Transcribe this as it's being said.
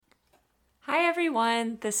Hi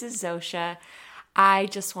everyone, this is Zosha. I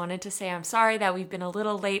just wanted to say I'm sorry that we've been a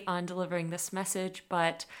little late on delivering this message,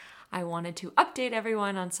 but I wanted to update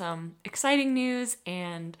everyone on some exciting news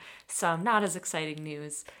and some not as exciting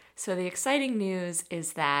news. So, the exciting news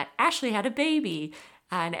is that Ashley had a baby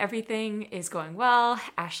and everything is going well.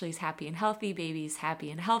 Ashley's happy and healthy, baby's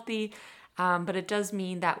happy and healthy, but it does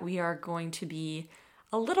mean that we are going to be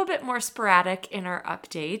a little bit more sporadic in our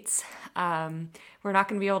updates. We're not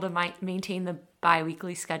going to be able to maintain the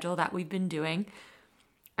bi-weekly schedule that we've been doing.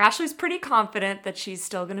 Ashley's pretty confident that she's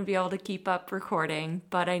still going to be able to keep up recording,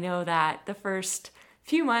 but I know that the first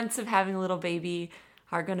few months of having a little baby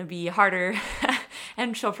are going to be harder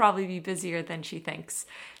and she'll probably be busier than she thinks.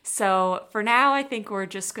 So for now, I think we're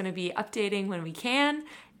just going to be updating when we can,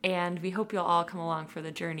 and we hope you'll all come along for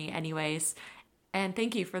the journey anyways. And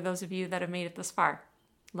thank you for those of you that have made it this far.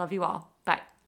 Love you all.